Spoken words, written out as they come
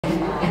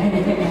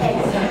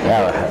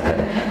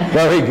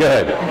Very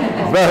good,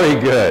 very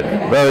good,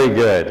 very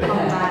good.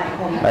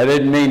 I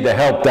didn't mean to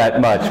help that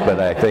much, but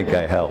I think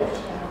I helped.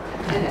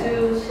 The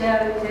two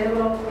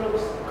charitable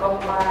groups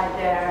combine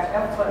their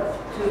efforts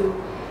to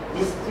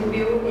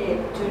distribute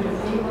aid to the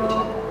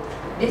people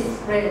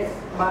displaced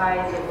by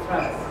the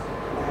floods.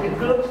 The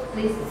groups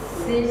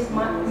receive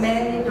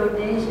many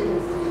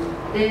donations.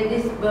 They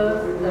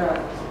disburse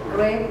a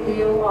great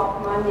deal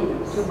of money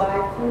to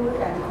buy food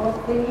and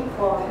clothing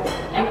for the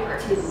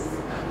victims.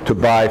 To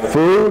buy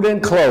food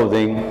and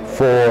clothing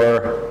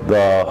for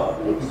the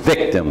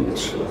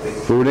victims.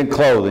 Food and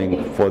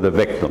clothing for the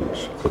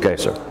victims. Okay,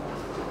 sir.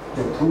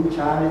 The two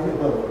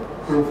charitable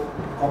groups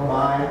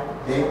combine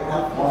their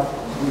efforts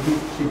to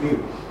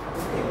distribute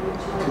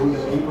to the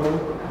people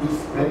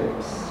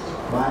displaced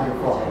by the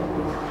flood.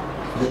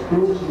 The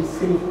group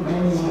received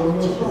many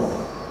donations.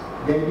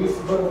 They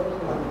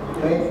disbursed a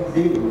great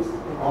deal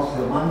of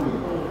the money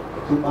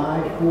to buy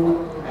food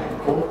and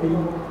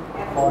clothing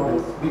for the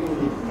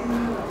victims.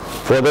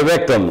 For the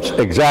victims,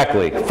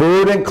 exactly.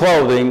 Food and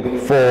clothing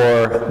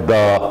for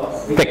the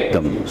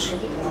victims.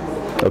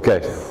 Okay.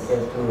 The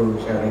two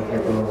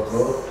charitable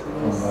groups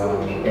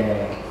combine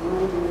their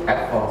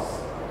efforts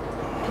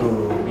to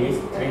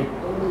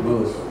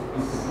distribute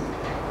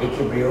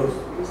equipment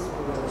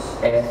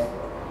as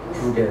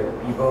to the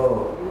people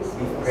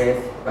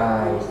displaced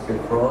by the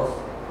flood.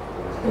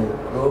 The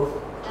group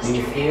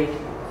received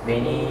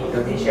many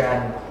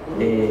donations.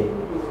 They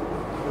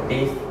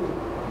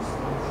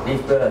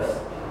disbursed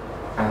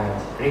a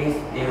great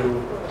deal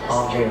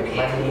of the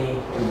money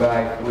to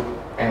buy food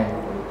and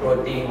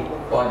clothing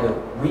for the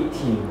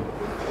victims.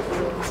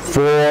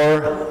 For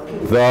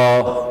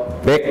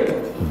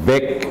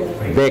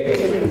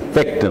the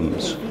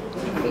victims.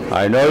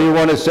 I know you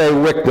want to say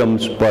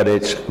victims, but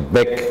it's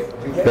victims.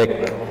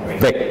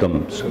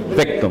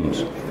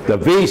 Victims. The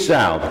V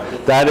sound.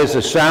 That is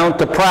a sound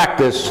to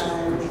practice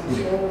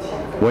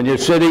when you're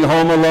sitting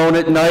home alone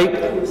at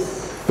night.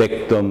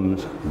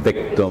 Victims,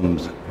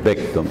 victims,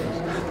 victims.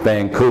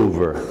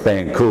 Vancouver,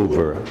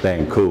 Vancouver,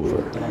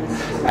 Vancouver.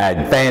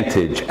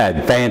 Advantage,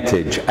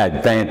 advantage,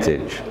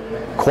 advantage.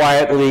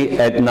 Quietly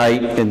at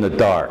night in the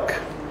dark,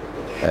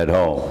 at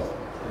home.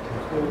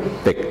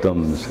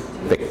 Victims,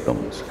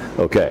 victims.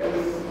 Okay.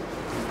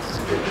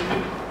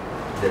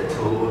 The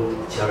two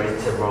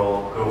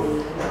charitable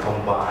groups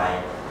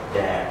combine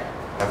their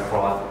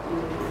efforts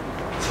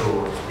to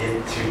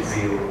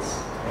distribute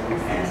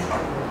and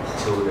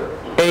to the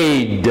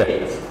aid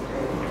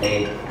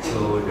to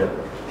the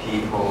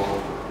people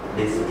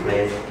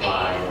displaced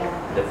by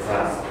the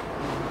floods.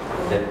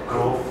 The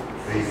group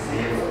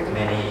received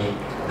many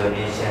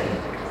donations.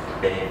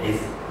 They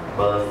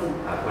disbursed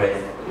a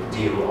great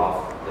deal of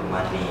the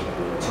money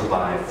to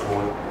buy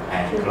food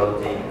and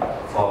clothing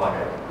for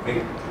the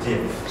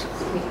victims.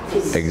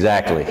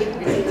 Exactly.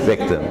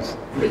 Victims.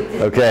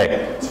 Okay.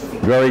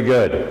 Very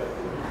good.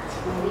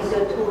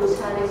 The two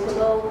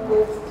charitable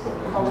groups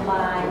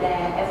combine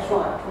their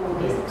effort to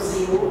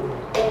distribute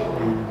aid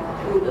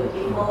to the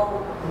people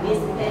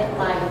displaced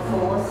by the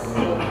flood. The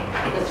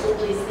group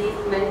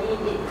received many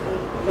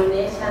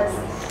donations.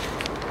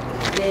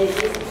 They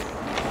disbursed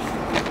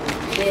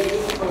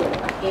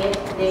a great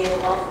deal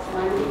of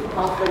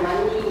the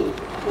money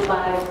to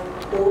buy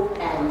food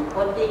and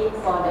clothing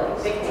for the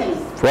victims.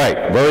 Right,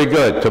 very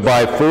good. To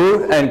buy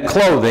food and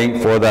clothing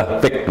for the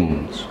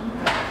victims.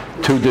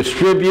 To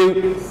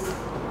distribute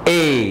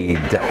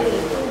aid.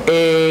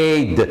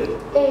 Aid.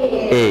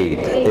 Aid.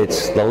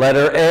 It's the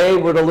letter A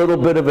with a little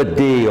bit of a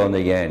D on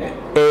the end.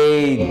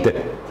 Aid.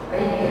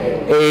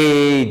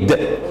 Aid.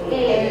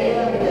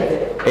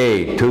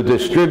 Aid. To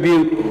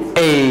distribute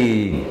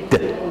aid.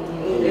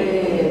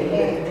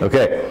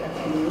 Okay.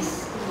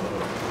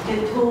 The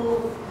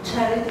two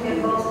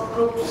charitable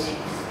groups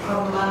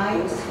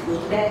combine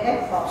their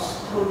efforts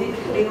to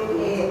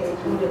distribute aid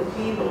to the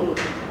people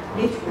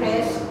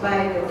displaced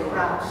by the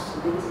floods.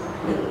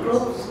 The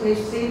groups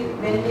received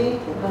many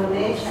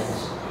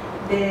donations.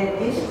 They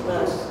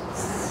disbursed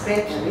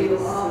great deal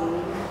of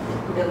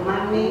the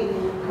money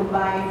to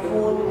buy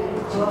food and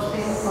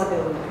clothing for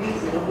the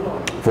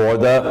victims. For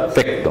the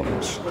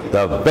victims.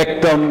 The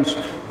victims,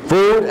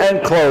 food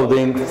and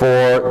clothing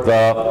for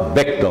the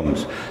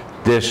victims.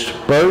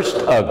 Disbursed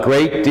a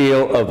great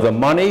deal of the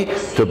money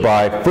to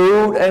buy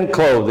food and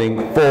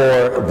clothing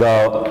for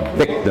the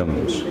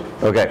victims.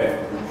 Okay.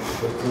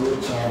 The two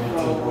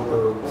charitable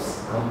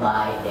groups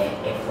combine their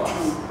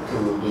efforts to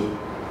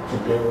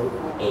distribute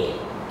aid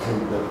to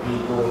the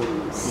people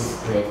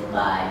displaced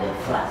by the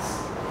floods.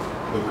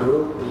 The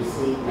group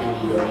received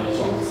many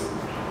donations.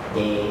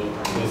 They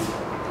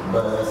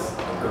disbursed a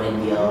great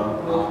deal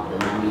of the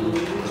money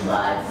to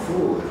buy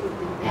food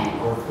and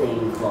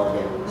clothing for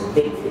the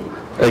victims.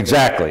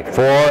 Exactly,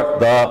 for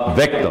the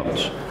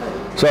victims.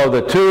 So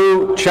the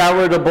two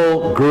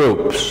charitable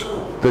groups,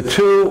 the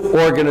two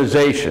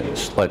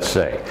organizations, let's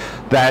say,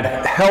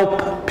 that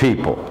help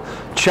people,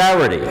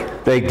 charity,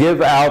 they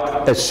give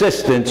out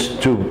assistance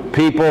to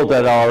people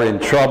that are in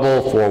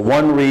trouble for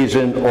one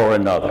reason or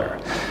another.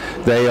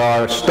 They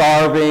are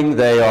starving,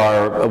 they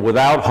are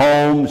without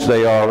homes,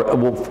 they are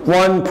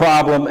one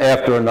problem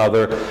after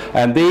another.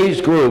 And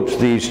these groups,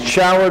 these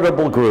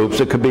charitable groups,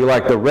 it could be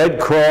like the Red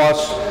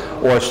Cross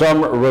or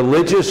some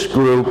religious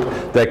group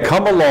that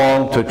come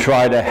along to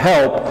try to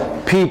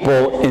help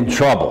people in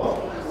trouble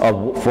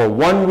for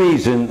one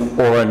reason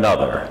or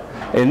another.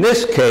 In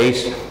this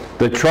case,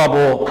 the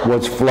trouble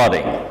was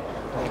flooding.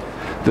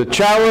 The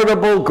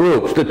charitable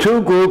groups, the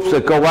two groups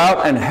that go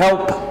out and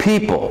help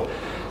people,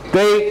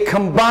 they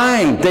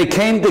combined, they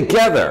came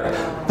together.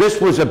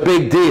 This was a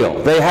big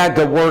deal. They had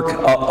to work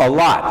a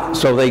lot.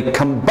 So they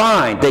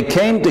combined, they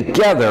came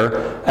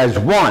together as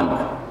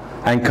one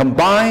and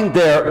combined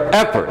their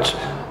efforts.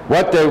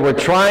 What they were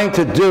trying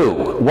to do,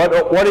 what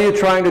are you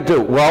trying to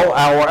do? Well,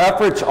 our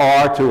efforts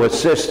are to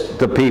assist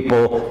the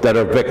people that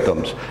are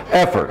victims.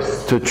 Effort,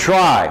 to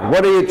try.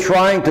 What are you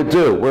trying to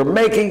do? We're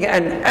making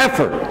an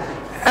effort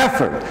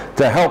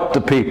to help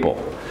the people.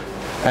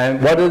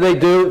 And what do?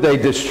 They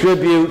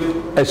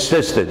distribute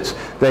assistance.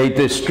 They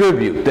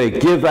distribute, they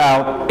give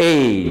out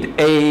aid.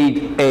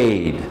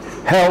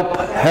 Help.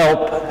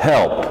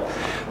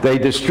 They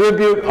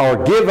distribute or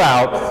give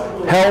out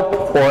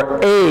help or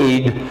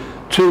aid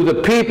to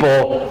the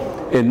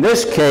people, in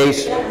this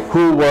case,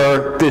 who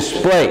were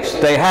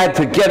displaced. They had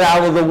to get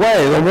out of the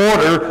way. The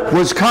water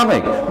was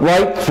coming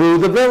right through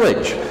the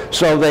village.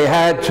 So they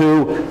had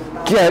to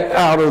get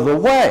out of the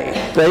way.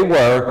 They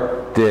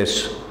were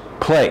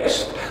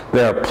displaced.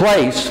 Their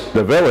place,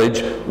 the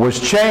village, was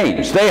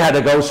changed. They had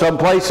to go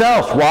someplace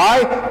else.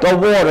 Why? The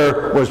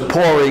water was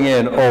pouring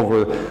in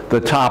over the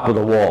top of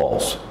the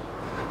walls.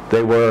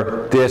 They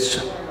were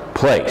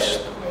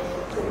displaced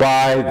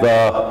by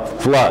the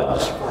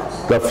floods.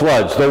 The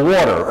floods, the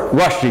water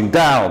rushing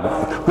down.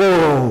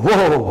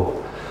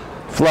 Whoa,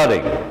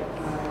 flooding.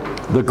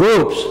 The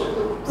groups,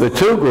 the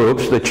two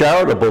groups, the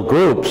charitable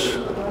groups,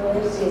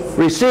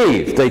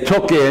 received. They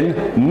took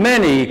in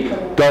many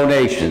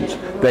donations.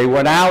 They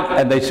went out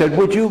and they said,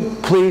 would you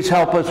please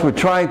help us? We're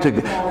trying to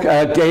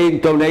gain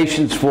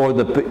donations for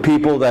the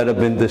people that have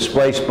been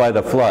displaced by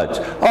the floods.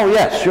 Oh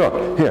yes,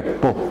 sure, here,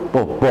 boom,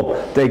 boom, boom.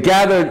 They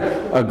gathered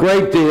a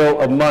great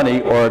deal of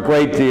money, or a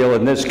great deal,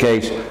 in this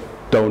case,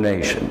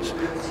 donations.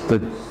 The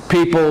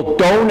people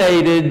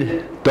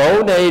donated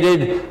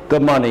the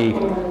money,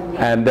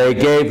 and they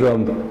gave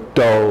them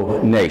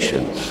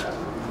donations.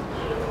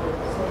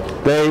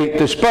 They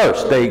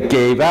dispersed, they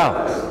gave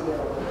out.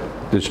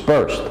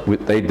 Dispersed.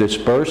 They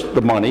dispersed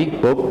the money,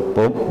 boom,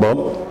 boom,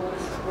 boom.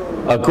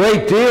 A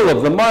great deal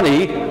of the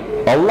money,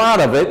 a lot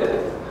of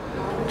it,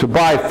 to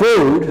buy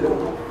food,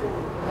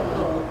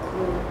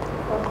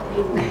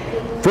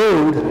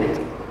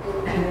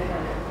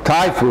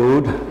 Thai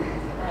food,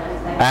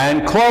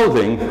 and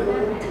clothing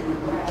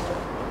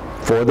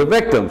for the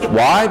victims.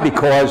 Why?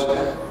 Because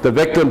the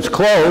victims'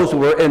 clothes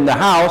were in the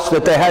house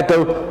that they had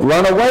to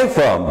run away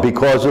from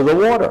because of the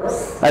water.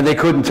 And they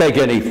couldn't take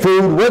any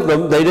food with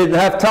them. They didn't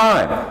have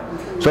time.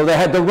 So they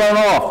had to run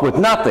off with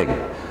nothing.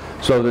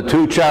 So the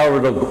two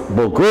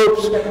charitable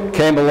groups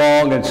came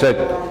along and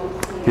said,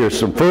 here's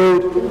some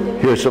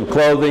food, here's some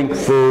clothing,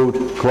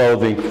 food,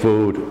 clothing,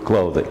 food,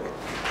 clothing.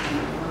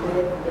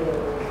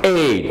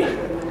 Aid,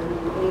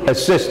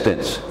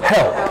 assistance,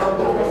 help.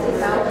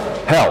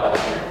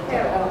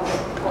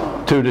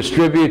 To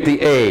distribute the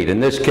aid. In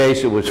this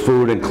case, it was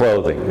food and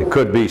clothing. It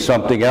could be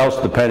something else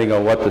depending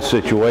on what the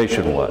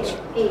situation was.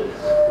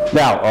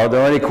 Now, are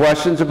there any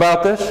questions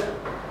about this?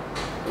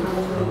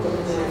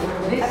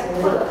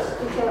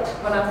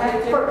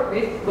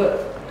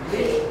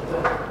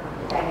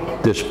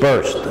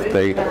 Dispersed.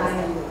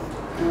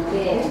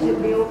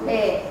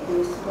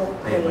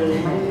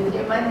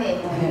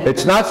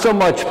 It's not so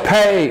much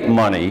pay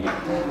money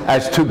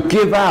as to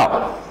give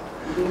out.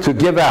 To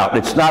give out.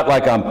 It's not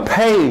like I'm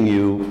paying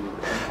you.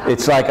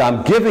 It's like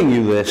I'm giving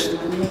you this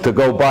to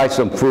go buy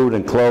some food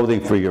and clothing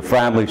for your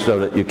family so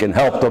that you can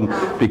help them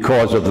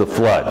because of the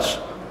floods.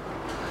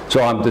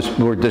 So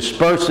we're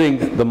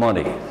dispersing the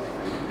money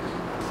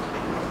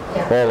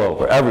all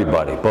over,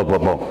 everybody. Boom,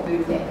 boom, boom.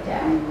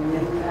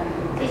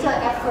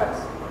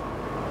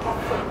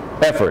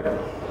 Effort.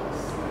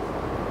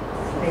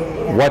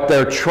 What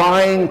they're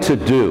trying to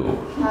do.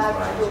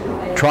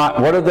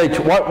 What are they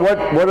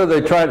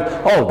trying?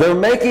 Oh, they're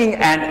making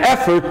an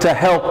effort to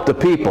help the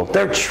people.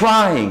 They're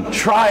trying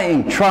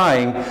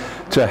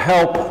to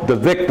help the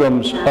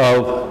victims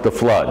of the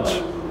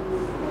floods.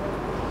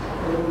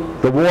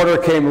 The water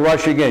came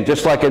rushing in,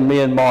 just like in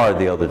Myanmar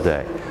the other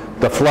day.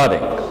 The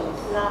flooding.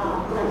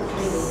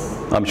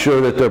 I'm sure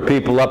that there are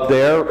people up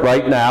there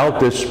right now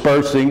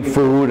dispersing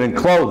food and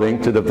clothing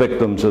to the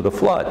victims of the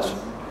floods.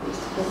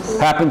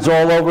 Happens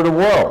all over the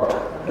world,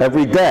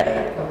 every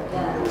day.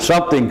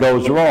 Something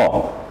goes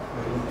wrong.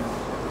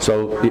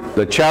 So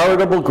the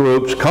charitable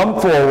groups come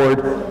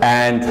forward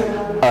and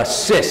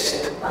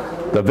assist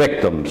the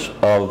victims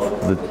of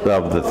the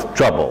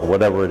trouble,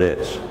 whatever it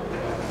is.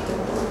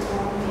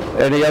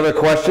 Any other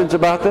questions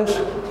about this?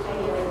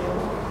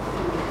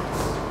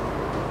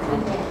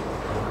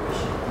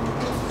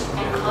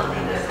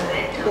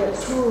 The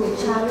two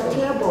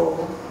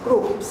charitable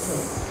groups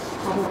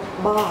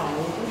by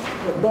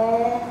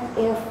their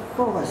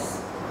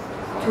efforts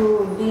to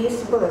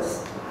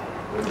disperse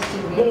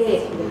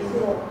aid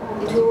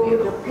to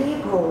the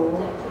people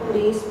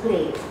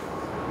displaced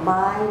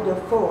by the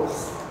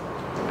force.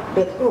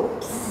 The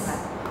groups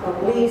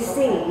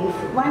receive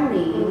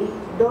money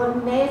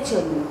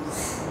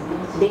donations.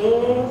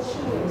 They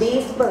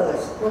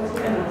disperse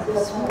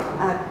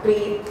a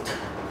great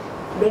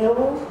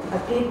deal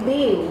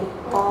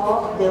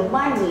of the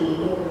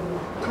money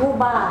to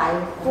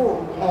buy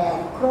food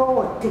and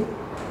clothing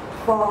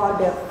for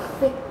the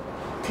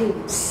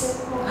victims.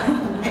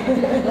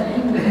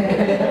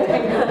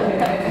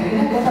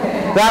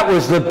 That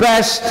was the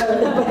best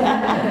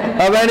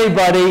of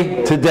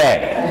anybody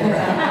today.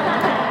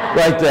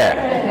 Right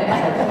there.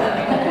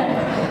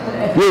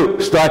 You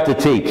start to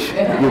teach.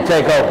 You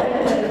take over.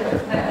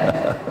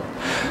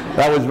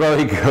 That was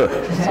very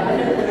good.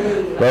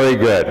 Very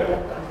good.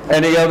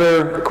 Any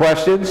other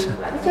questions?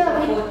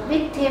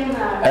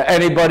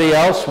 Anybody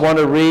else want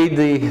to read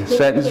the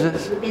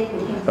sentences?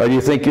 Or do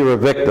you think you're a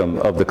victim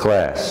of the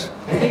class?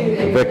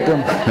 A victim?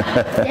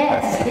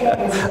 Yes.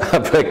 A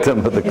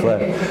victim of the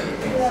class.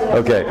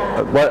 Okay.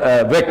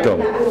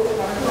 Victim.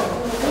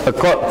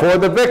 For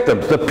the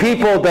victims, the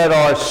people that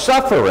are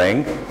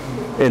suffering,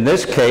 in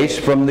this case,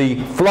 from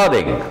the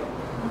flooding.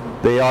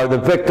 They are the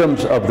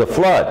victims of the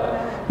flood.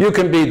 You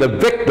can be the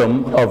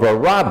victim of a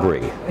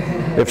robbery.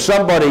 If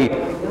somebody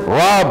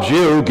robs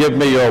you, give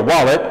me your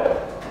wallet,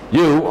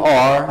 you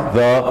are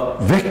the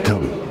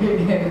victim.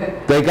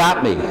 They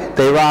got me.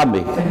 They robbed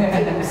me.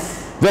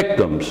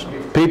 Victims.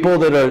 People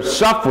that are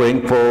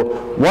suffering for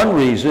one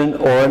reason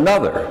or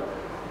another.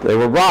 They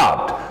were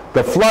robbed.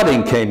 The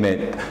flooding came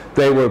in.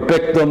 They were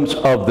victims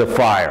of the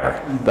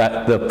fire.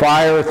 The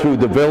fire through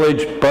the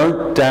village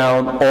burnt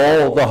down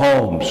all the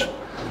homes.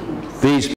 These